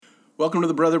Welcome to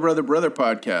the Brother, Brother, Brother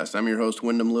podcast. I'm your host,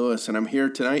 Wyndham Lewis, and I'm here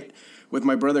tonight with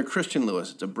my brother, Christian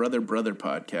Lewis. It's a Brother, Brother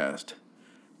podcast.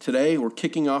 Today, we're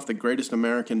kicking off the Greatest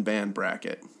American Band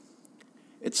bracket.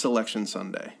 It's Selection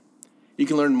Sunday. You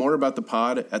can learn more about the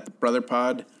pod at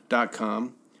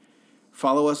thebrotherpod.com.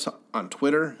 Follow us on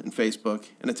Twitter and Facebook,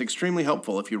 and it's extremely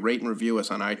helpful if you rate and review us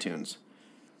on iTunes.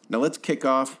 Now let's kick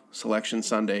off Selection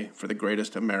Sunday for the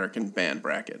Greatest American Band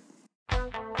bracket.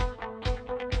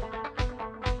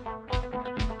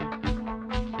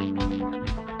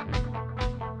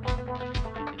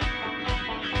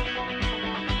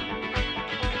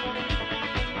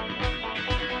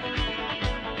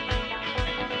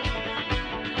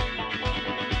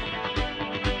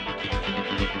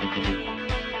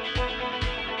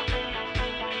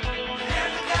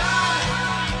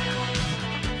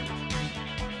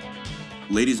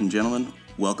 Ladies and gentlemen,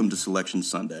 welcome to Selection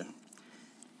Sunday.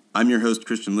 I'm your host,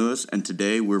 Christian Lewis, and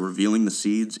today we're revealing the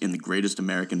seeds in the Greatest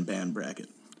American Band bracket.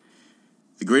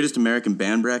 The Greatest American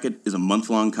Band bracket is a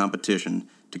month-long competition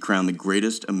to crown the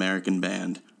greatest American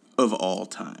band of all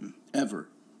time. Ever.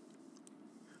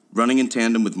 Running in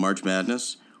tandem with March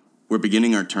Madness, we're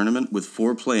beginning our tournament with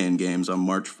 4 play-in games on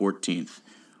March 14th,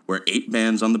 where 8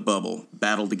 bands on the bubble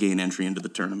battle to gain entry into the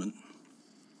tournament.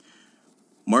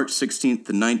 March 16th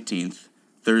to 19th,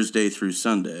 Thursday through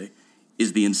Sunday,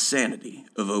 is the insanity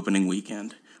of opening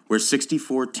weekend, where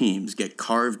 64 teams get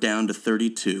carved down to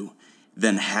 32,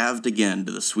 then halved again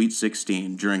to the Sweet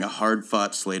 16 during a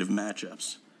hard-fought slate of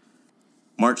matchups.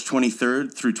 March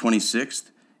 23rd through 26th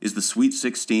is the Sweet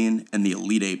 16 and the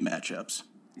Elite 8 matchups.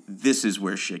 This is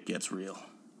where shit gets real.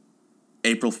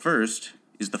 April 1st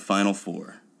is the Final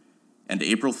Four, and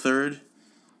April 3rd,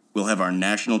 we'll have our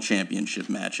national championship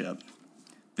matchup.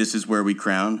 This is where we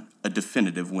crown a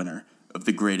definitive winner of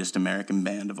the greatest American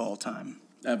band of all time.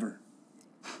 Ever.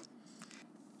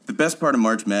 The best part of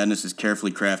March Madness is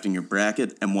carefully crafting your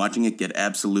bracket and watching it get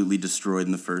absolutely destroyed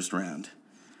in the first round.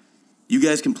 You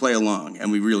guys can play along,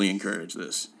 and we really encourage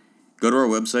this. Go to our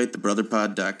website,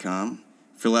 thebrotherpod.com,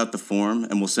 fill out the form,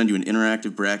 and we'll send you an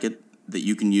interactive bracket that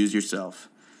you can use yourself.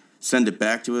 Send it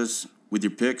back to us with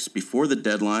your picks before the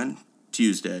deadline,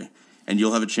 Tuesday, and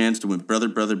you'll have a chance to win Brother,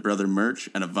 Brother, Brother merch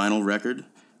and a vinyl record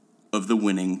of the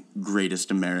winning greatest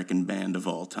American band of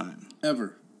all time.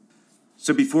 Ever.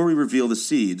 So before we reveal the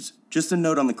seeds, just a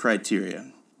note on the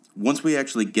criteria. Once we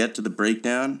actually get to the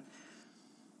breakdown,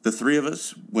 the 3 of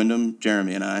us, Wyndham,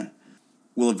 Jeremy, and I,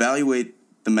 will evaluate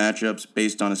the matchups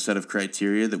based on a set of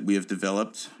criteria that we have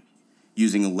developed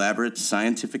using elaborate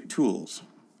scientific tools,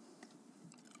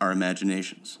 our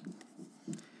imaginations.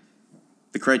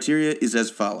 The criteria is as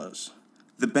follows.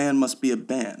 The band must be a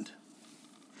band.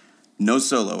 No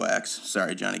solo acts,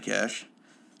 sorry Johnny Cash.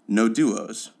 No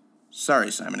duos,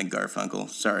 sorry Simon and Garfunkel,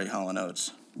 sorry Hall &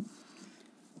 Oates.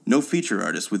 No feature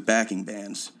artists with backing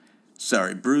bands,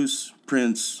 sorry Bruce,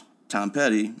 Prince, Tom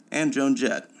Petty, and Joan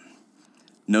Jett.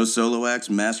 No solo acts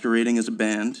masquerading as a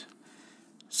band,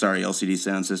 sorry LCD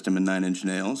Sound System and Nine Inch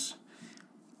Nails.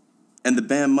 And the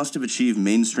band must have achieved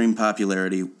mainstream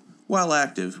popularity while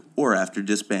active or after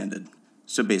disbanded.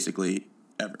 So basically,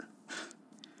 ever.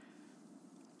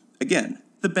 Again,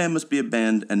 the band must be a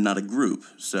band and not a group,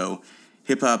 so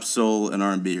hip-hop, soul, and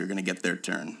R&B are going to get their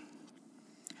turn.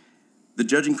 The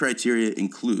judging criteria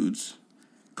includes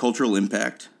cultural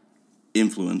impact,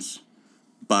 influence,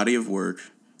 body of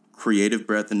work, creative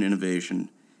breadth and innovation,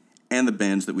 and the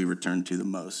bands that we return to the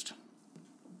most.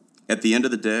 At the end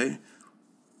of the day,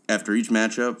 after each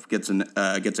matchup gets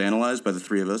analyzed by the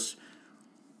 3 of us,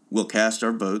 we'll cast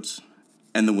our votes,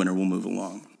 and the winner will move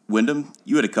along. Wyndham,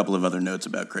 you had a couple of other notes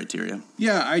about criteria.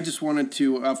 Yeah, I just wanted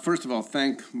to, first of all,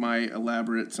 thank my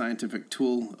elaborate scientific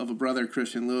tool of a brother,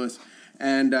 Christian Lewis.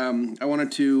 And I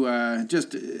wanted to,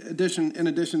 in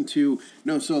addition to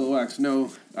no solo acts,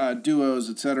 no duos,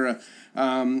 etc.,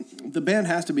 the band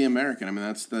has to be American. I mean,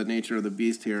 that's the nature of the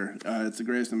beast here. It's the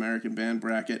greatest American band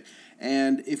bracket.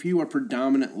 And if you are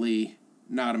predominantly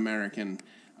not American,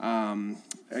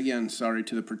 again, sorry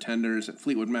to the pretenders at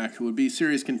Fleetwood Mac, who would be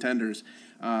serious contenders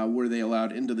were they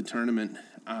allowed into the tournament.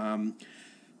 Traveling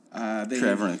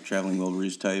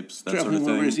Wilburys types, that traveling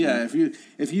sort of thing. Wilburys, yeah.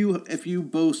 If you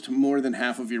boast more than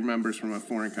half of your members from a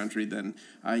foreign country, then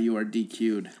you are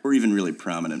DQ'd. Or even really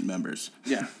prominent members.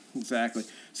 Yeah, exactly.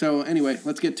 So anyway,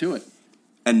 let's get to it.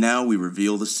 And now we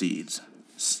reveal the seeds.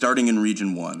 Starting in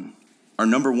Region 1, our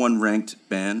number 1 ranked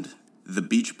band, the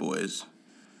Beach Boys,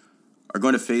 are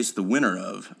going to face the winner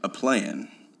of a play-in,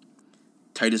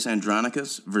 Titus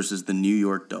Andronicus versus the New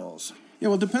York Dolls. Yeah,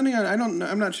 well, depending on,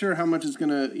 I'm not sure how much is going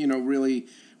to, really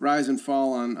rise and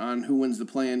fall on who wins the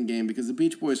play-in game, because the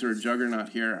Beach Boys are a juggernaut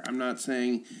here. I'm not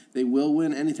saying they will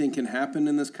win. Anything can happen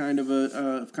in this kind of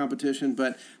a competition,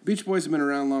 but Beach Boys have been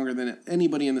around longer than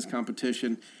anybody in this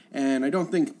competition, and I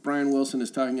don't think Brian Wilson is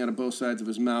talking out of both sides of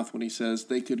his mouth when he says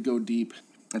they could go deep.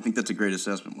 I think that's a great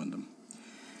assessment, Wyndham.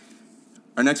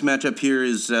 Our next matchup here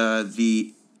is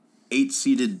the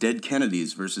 8-seeded Dead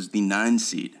Kennedys versus the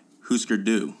 9-seed Husker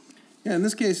Du. Yeah, in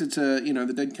this case, it's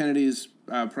the Dead Kennedys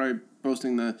probably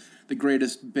boasting the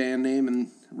greatest band name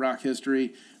in rock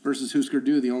history versus Husker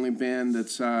Du, the only band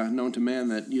that's known to man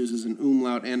that uses an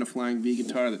umlaut and a flying V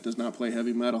guitar that does not play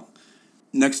heavy metal.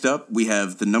 Next up, we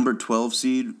have the number 12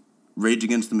 seed Rage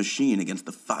Against the Machine against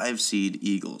the 5-seed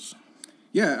Eagles.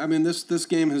 Yeah, I mean, this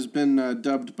game has been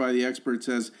dubbed by the experts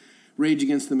as Rage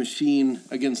Against the Machine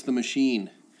against the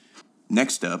Machine.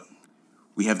 Next up,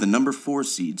 we have the number 4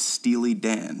 seed Steely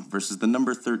Dan versus the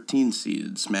number 13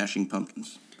 seed Smashing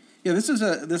Pumpkins. Yeah, this is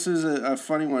a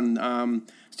funny one.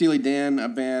 Steely Dan, a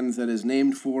band that is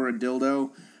named for a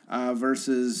dildo,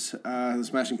 versus the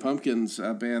Smashing Pumpkins,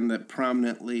 a band that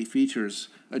prominently features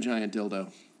a giant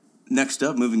dildo. Next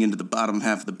up, moving into the bottom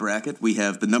half of the bracket, we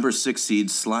have the number 6 seed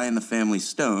Sly and the Family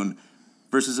Stone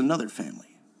versus another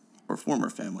family, or former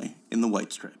family, in the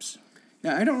White Stripes.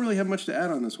 Yeah, I don't really have much to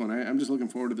add on this one. I'm just looking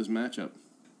forward to this matchup.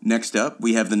 Next up,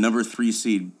 we have the number 3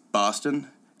 seed Boston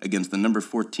against the number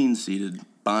 14 seeded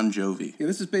Bon Jovi. Yeah,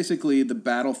 this is basically the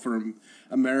battle for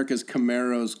America's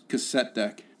Camaro's cassette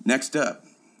deck. Next up,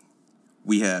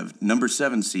 we have number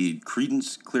 7 seed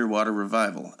Creedence Clearwater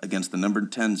Revival against the number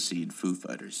 10 seed Foo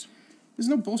Fighters. There's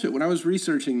no bullshit. When I was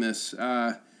researching this,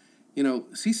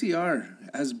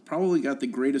 CCR has probably got the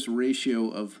greatest ratio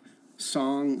of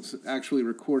songs actually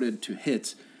recorded to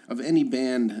hits of any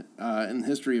band in the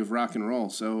history of rock and roll.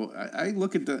 So I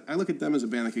look at them as a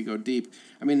band that could go deep.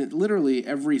 I mean, literally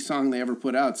every song they ever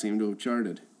put out seemed to have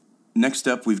charted. Next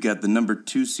up, we've got the number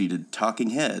 2 seeded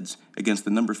Talking Heads against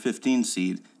the number 15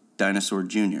 seed Dinosaur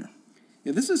Jr.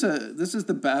 Yeah, this is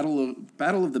the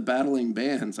battle of the battling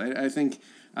bands. I think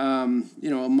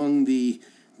among the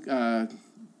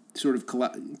sort of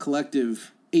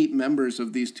collective 8 members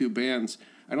of these two bands,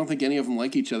 I don't think any of them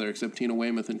like each other except Tina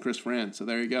Weymouth and Chris Fran. So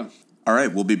there you go. All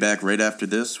right, we'll be back right after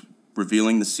this,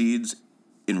 revealing the seeds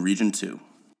in Region 2.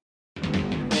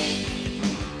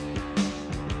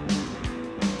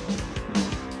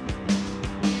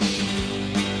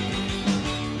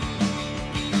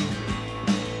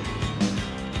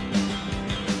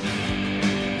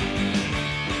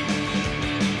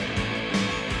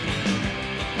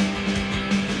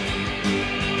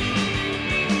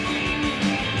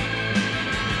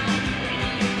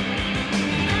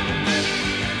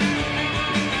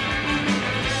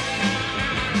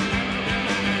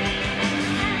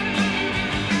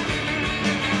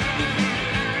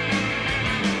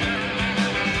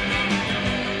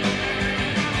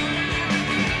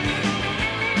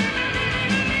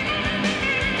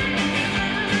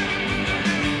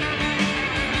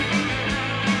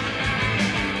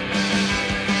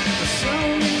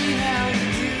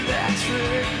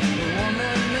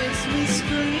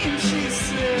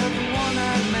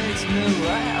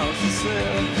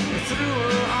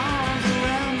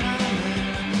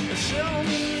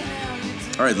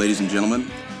 All right, ladies and gentlemen,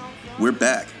 we're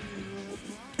back.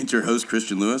 It's your host,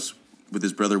 Christian Lewis, with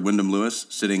his brother, Wyndham Lewis,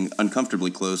 sitting uncomfortably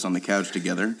close on the couch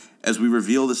together as we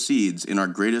reveal the seeds in our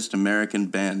Greatest American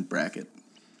Band bracket.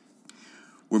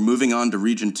 We're moving on to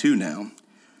Region 2 now,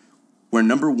 where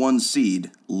number 1 seed,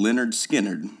 Lynyrd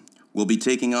Skynyrd, will be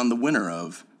taking on the winner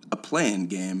of a play-in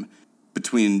game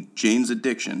between Jane's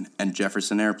Addiction and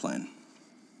Jefferson Airplane.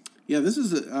 Yeah, this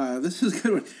is a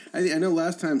good one. I know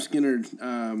last time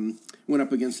Skynyrd went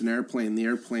up against an airplane, the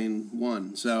airplane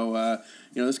won. So,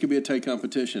 this could be a tight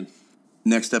competition.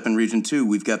 Next up in Region 2,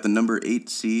 we've got the number 8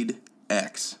 seed,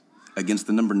 X, against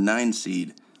the number 9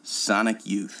 seed, Sonic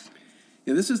Youth.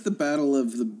 Yeah, this is the battle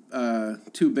of the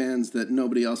two bands that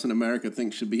nobody else in America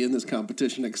thinks should be in this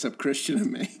competition except Christian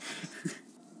and me.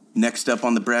 Next up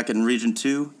on the bracket in Region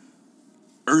 2,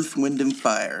 Earth, Wind &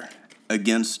 Fire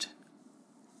against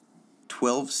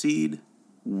 12 seed,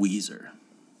 Weezer.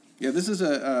 Yeah, this is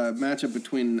a matchup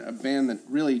between a band that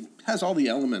really has all the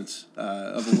elements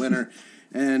of a winner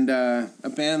and a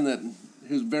band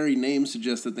whose very name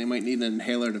suggests that they might need an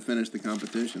inhaler to finish the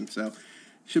competition. So,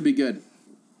 should be good.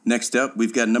 Next up,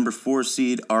 we've got number 4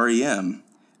 seed, REM,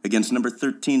 against number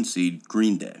 13 seed,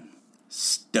 Green Day.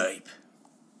 Stipe.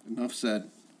 Enough said.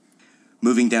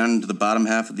 Moving down into the bottom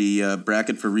half of the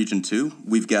bracket for Region 2,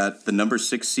 we've got the number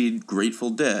 6 seed, Grateful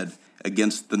Dead,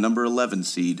 against the number 11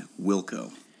 seed,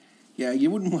 Wilco. Yeah, you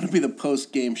wouldn't want to be the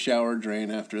post-game shower drain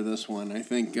after this one. I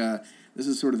think this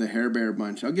is sort of the Hair Bear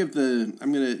bunch. I'm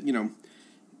gonna,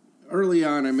 early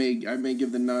on, I may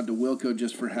give the nod to Wilco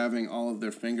just for having all of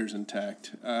their fingers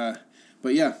intact.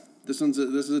 But yeah, this is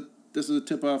a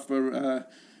tip off for a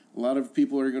lot of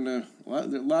people are a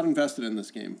lot invested in this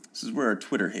game. This is where our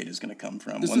Twitter hate is going to come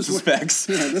from. This is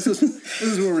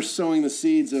where we're sowing the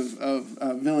seeds of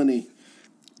villainy.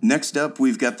 Next up,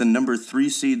 we've got the number 3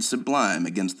 seed Sublime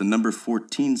against the number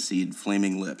 14 seed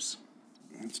Flaming Lips.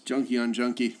 It's junkie on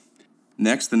junkie.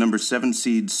 Next, the number 7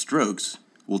 seed Strokes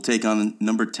will take on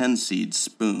number 10 seed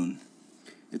Spoon.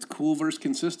 It's cool versus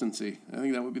consistency. I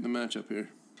think that would be the matchup here.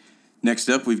 Next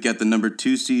up, we've got the number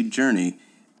 2 seed Journey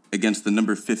against the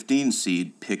number 15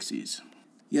 seed Pixies.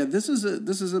 Yeah, this is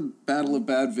a battle of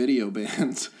bad video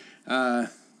bands.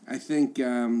 I think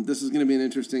this is going to be an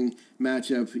interesting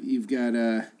matchup. You've got,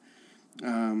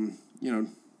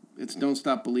 it's Don't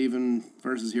Stop Believin'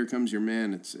 versus Here Comes Your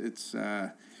Man. It's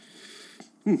a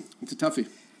toughie.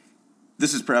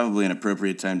 This is probably an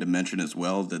appropriate time to mention as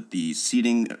well that the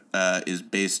seeding is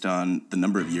based on the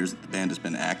number of years that the band has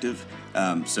been active.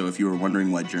 So if you were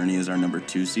wondering why Journey is our number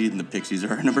 2 seed and the Pixies are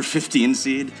our number 15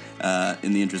 seed,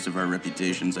 in the interest of our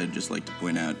reputations, I'd just like to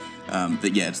point out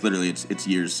that it's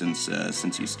years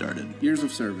since you started. Years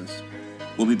of service.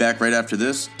 We'll be back right after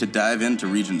this to dive into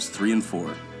regions 3 and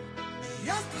 4.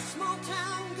 Just a small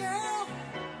town girl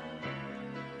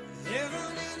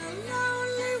living in a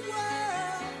lonely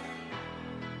world.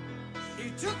 He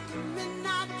took the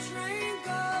midnight train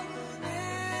going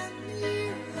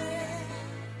anywhere.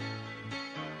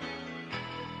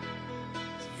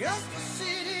 Just a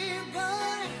city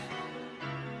boy,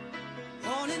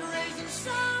 born and raised in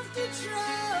South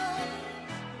Detroit.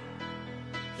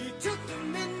 He took the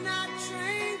midnight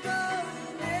train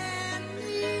going anywhere.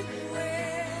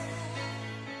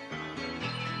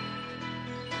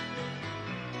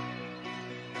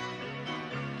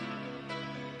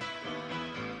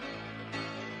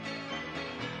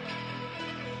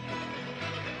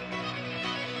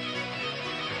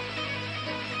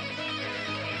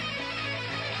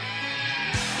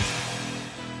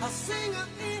 A singer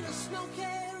in a smoky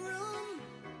room.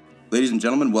 Ladies and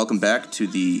gentlemen, welcome back to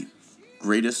the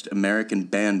Greatest American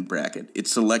Band Bracket.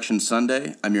 It's Selection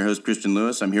Sunday. I'm your host, Christian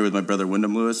Lewis. I'm here with my brother,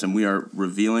 Wyndham Lewis, and we are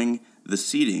revealing the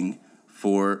seeding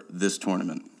for this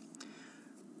tournament.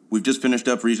 We've just finished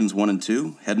up Regions 1 and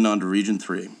 2, heading on to Region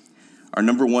 3. Our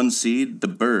number 1 seed, the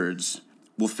Byrds,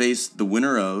 will face the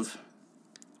winner of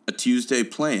a Tuesday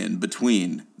play-in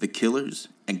between the Killers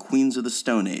and Queens of the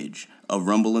Stone Age, a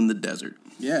Rumble in the Desert.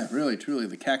 Yeah, really, truly,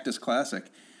 the Cactus Classic.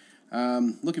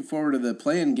 Looking forward to the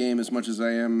play-in game as much as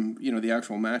I am, the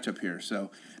actual matchup here. So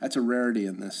that's a rarity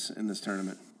in this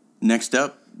tournament. Next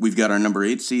up, we've got our number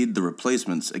 8 seed, the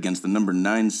Replacements, against the number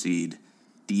 9 seed,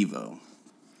 Devo.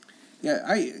 Yeah,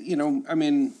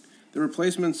 the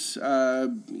Replacements.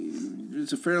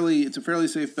 It's a fairly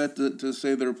safe bet to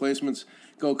say the Replacements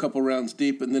go a couple rounds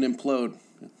deep and then implode.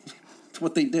 It's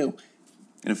what they do.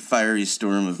 In a fiery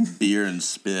storm of beer and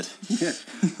spit. Yeah.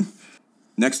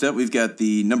 Next up, we've got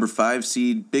the number 5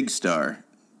 seed, Big Star,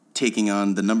 taking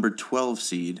on the number 12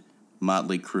 seed,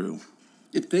 Motley Crue.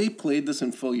 If they played this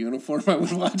in full uniform, I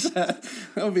would watch that.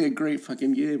 That would be a great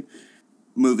fucking game.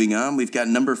 Moving on, we've got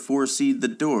number 4 seed, The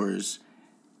Doors,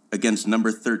 against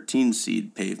number 13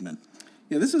 seed, Pavement.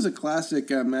 Yeah, this is a classic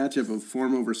matchup of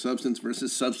form over substance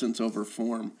versus substance over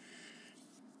form.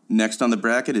 Next on the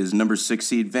bracket is number 6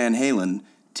 seed, Van Halen,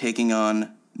 taking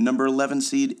on number 11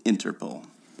 seed, Interpol.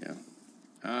 Yeah.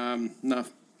 No.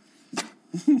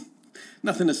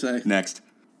 Nothing to say. Next.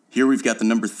 Here we've got the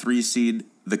number 3 seed,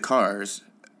 The Cars,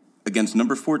 against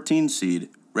number 14 seed,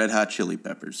 Red Hot Chili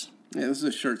Peppers. Yeah, this is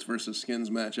a shirts versus skins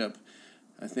matchup.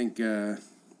 I think this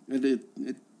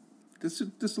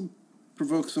will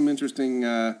provoke some interesting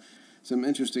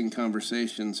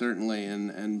conversation, certainly,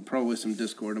 and probably some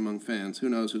discord among fans. Who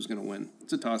knows who's going to win?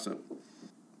 It's a toss-up.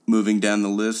 Moving down the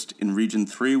list in Region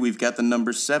 3, we've got the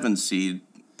number 7 seed,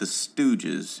 The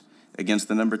Stooges, against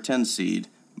the number 10 seed,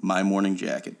 My Morning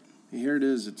Jacket. Here it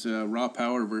is. It's Raw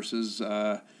Power versus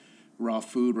Raw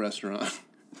Food Restaurant.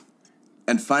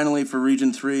 And finally, for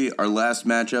Region 3, our last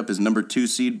matchup is number 2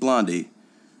 seed, Blondie,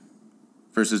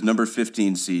 versus number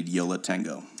 15 seed, Yola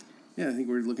Tango. Yeah, I think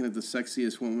we're looking at the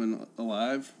sexiest woman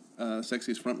alive,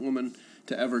 sexiest front woman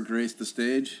to ever grace the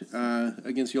stage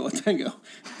against Yola Tango.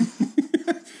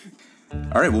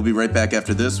 All right, we'll be right back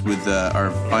after this with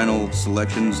our final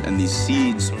selections and the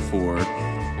seeds for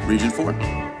Region 4.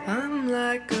 I'm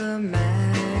like a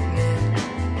magnet.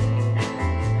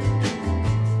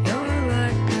 You're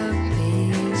like a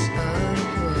piece of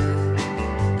wood.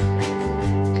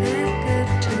 Can't get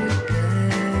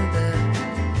together.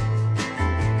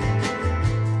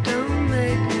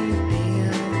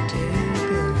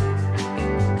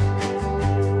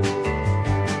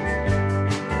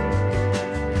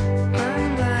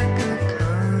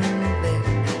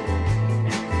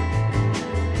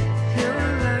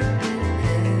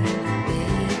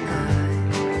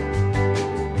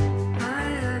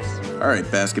 right,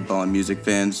 basketball and music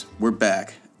fans, we're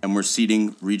back, and we're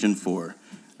seeding Region 4.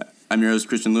 I'm your host,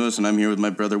 Christian Lewis, and I'm here with my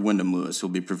brother, Wyndham Lewis, who'll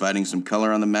be providing some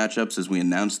color on the matchups as we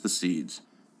announce the seeds.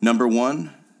 Number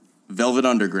 1, Velvet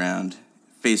Underground,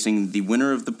 facing the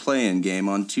winner of the play-in game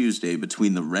on Tuesday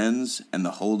between the Wrens and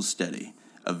the Hold Steady.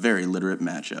 A very literate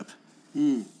matchup.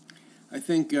 I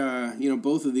think,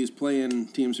 both of these play-in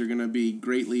teams are going to be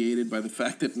greatly aided by the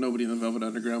fact that nobody in the Velvet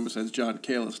Underground besides John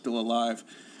Cale is still alive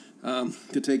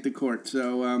to take the court.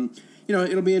 So,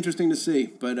 it'll be interesting to see.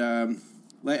 But I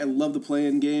love the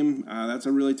play-in game. That's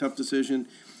a really tough decision.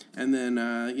 And then,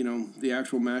 the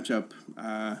actual matchup,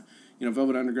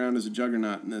 Velvet Underground is a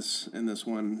juggernaut in this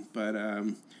one. But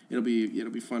it'll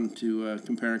be fun to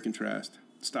compare and contrast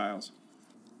styles.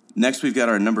 Next, we've got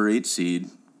our number 8 seed,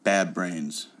 Bad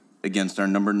Brains, against our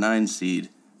number 9 seed,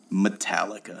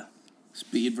 Metallica.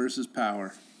 Speed versus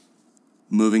power.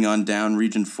 Moving on down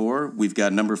Region 4, we've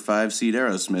got number 5 seed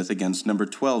Aerosmith against number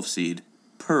 12 seed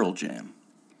Pearl Jam.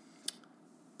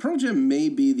 Pearl Jam may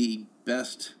be the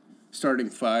best starting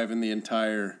 5 in the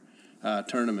entire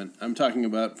tournament. I'm talking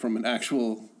about from an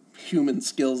actual human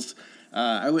skills.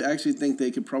 I would actually think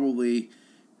they could probably...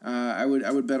 I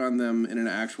would bet on them in an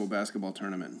actual basketball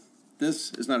tournament.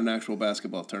 This is not an actual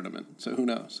basketball tournament, so who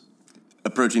knows?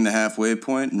 Approaching the halfway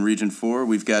point in Region 4,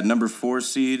 we've got number 4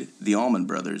 seed, the Allman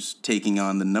Brothers, taking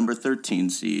on the number 13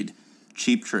 seed,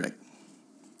 Cheap Trick.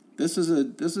 This is a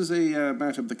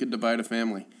matchup that could divide a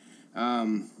family.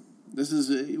 This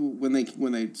is when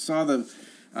they saw the,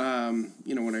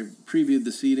 when I previewed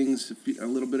the seedings a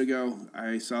little bit ago,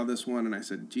 I saw this one and I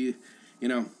said, gee,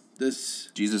 this.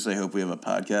 Jesus, I hope we have a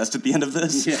podcast at the end of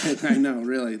this. Yeah, I know,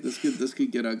 really. This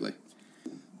could get ugly.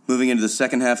 Moving into the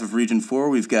second half of Region 4,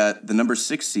 we've got the number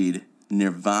 6 seed,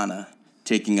 Nirvana,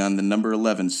 taking on the number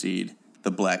 11 seed,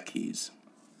 the Black Keys.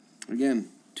 Again,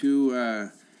 two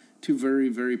very,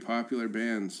 very popular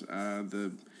bands.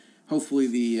 Hopefully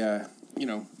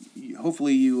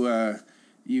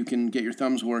you can get your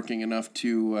thumbs working enough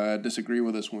to disagree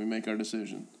with us when we make our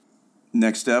decision.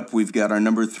 Next up, we've got our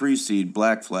number 3 seed,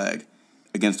 Black Flag,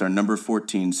 against our number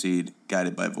 14 seed,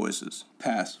 Guided by Voices.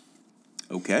 Pass.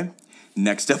 Okay.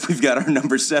 Next up, we've got our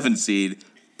number 7 seed,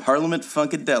 Parliament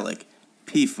Funkadelic,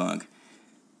 P-Funk,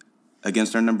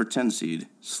 against our number 10 seed,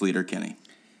 Sleater Kinney.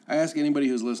 I ask anybody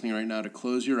who's listening right now to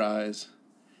close your eyes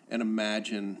and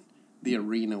imagine the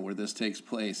arena where this takes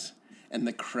place and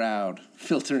the crowd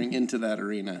filtering into that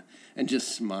arena and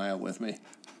just smile with me.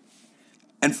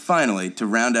 And finally, to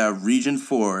round out Region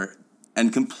 4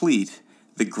 and complete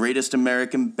the greatest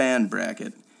American band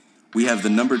bracket, we have the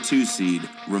number 2 seed,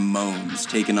 Ramones,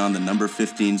 taking on the number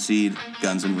 15 seed,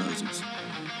 Guns N' Roses.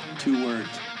 2 words.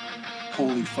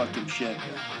 Holy fucking shit.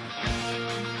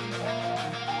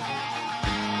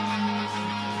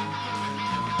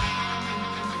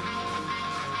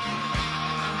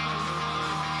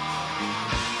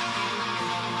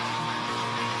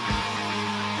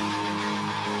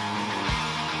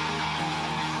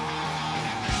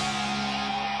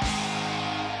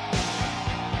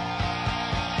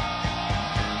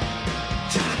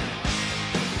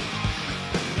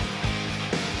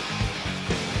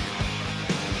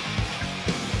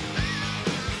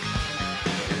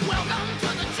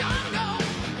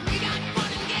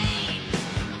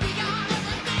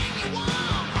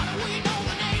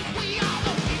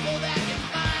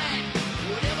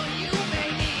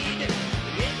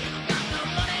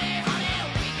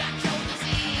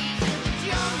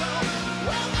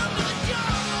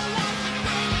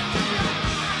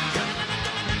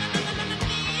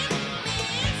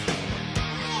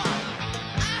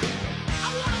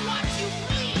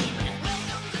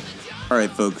 All right,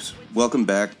 folks, welcome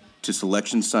back to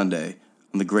Selection Sunday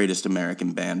on the greatest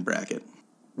American band bracket.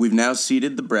 We've now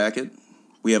seeded the bracket.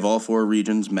 We have all 4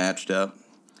 regions matched up.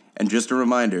 And just a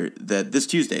reminder that this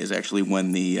Tuesday is actually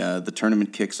when the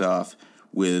tournament kicks off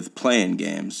with play-in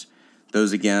games.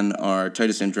 Those, again, are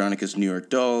Titus Andronicus, New York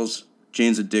Dolls,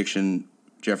 Jane's Addiction,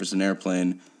 Jefferson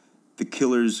Airplane, The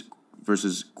Killers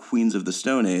versus Queens of the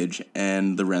Stone Age,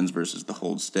 and the Wrens versus the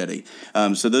Hold Steady.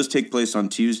 So those take place on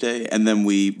Tuesday, and then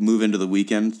we move into the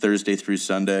weekend, Thursday through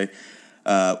Sunday,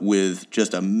 with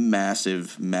just a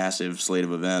massive, massive slate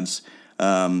of events,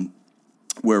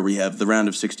 where we have the round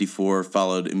of 64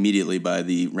 followed immediately by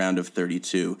the round of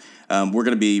 32. We're going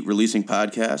to be releasing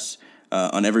podcasts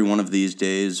on every one of these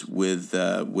days with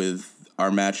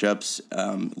our matchups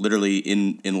literally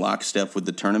in lockstep with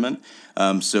the tournament.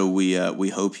 So we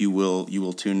hope you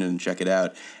will tune in and check it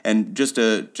out. And just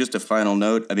a final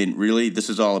note. I mean, really, this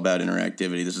is all about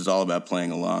interactivity. This is all about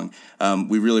playing along.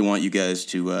 We really want you guys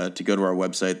to go to our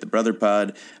website, The Brother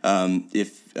Pod.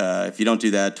 If you don't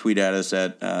do that, tweet at us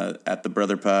at The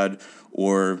Brother Pod,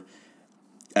 or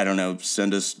I don't know,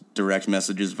 send us direct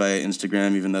messages via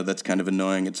Instagram, even though that's kind of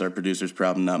annoying. It's our producer's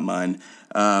problem, not mine.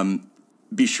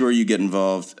 Be sure you get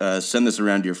involved. Send this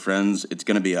around to your friends. It's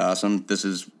going to be awesome.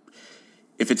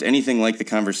 If it's anything like the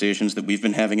conversations that we've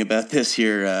been having about this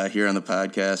here on the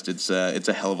podcast, it's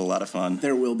a hell of a lot of fun.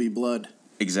 There will be blood.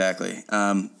 Exactly.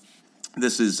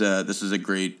 This is a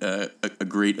great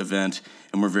event,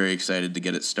 and we're very excited to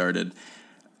get it started.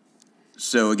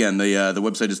 So again, the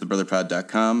website is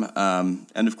thebrotherpod.com,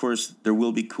 and of course there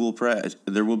will be cool prizes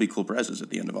at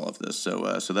the end of all of this.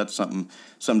 So that's something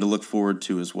to look forward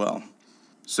to as well.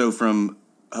 So from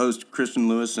host Christian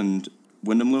Lewis and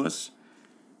Wyndham Lewis,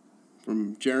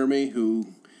 from Jeremy, who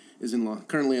is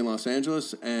currently in Los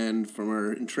Angeles, and from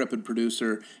our intrepid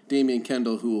producer Damian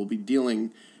Kendall, who will be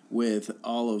dealing with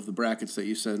all of the brackets that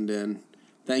you send in.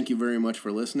 Thank you very much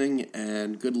for listening,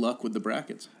 and good luck with the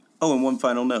brackets. Oh, and one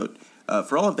final note.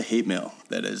 For all of the hate mail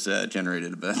that is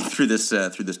generated through this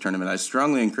tournament, I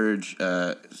strongly encourage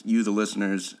you, the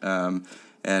listeners, and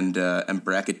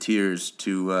bracketeers,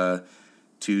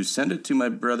 to send it to my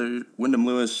brother Wyndham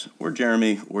Lewis or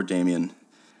Jeremy or Damian.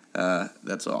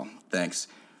 That's all. Thanks.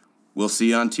 We'll see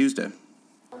you on Tuesday.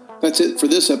 That's it for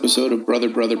this episode of Brother,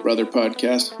 Brother, Brother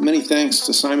podcast. Many thanks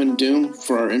to Simon Doom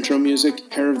for our intro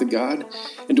music, Hair of the God,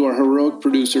 and to our heroic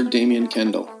producer Damian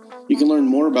Kendall. You can learn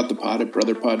more about the pod at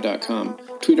brotherpod.com,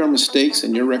 tweet our mistakes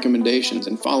and your recommendations,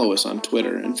 and follow us on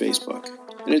Twitter and Facebook.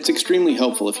 And it's extremely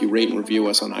helpful if you rate and review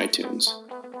us on iTunes.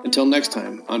 Until next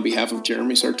time, on behalf of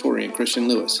Jeremy Sartori and Christian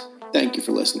Lewis, thank you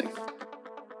for listening.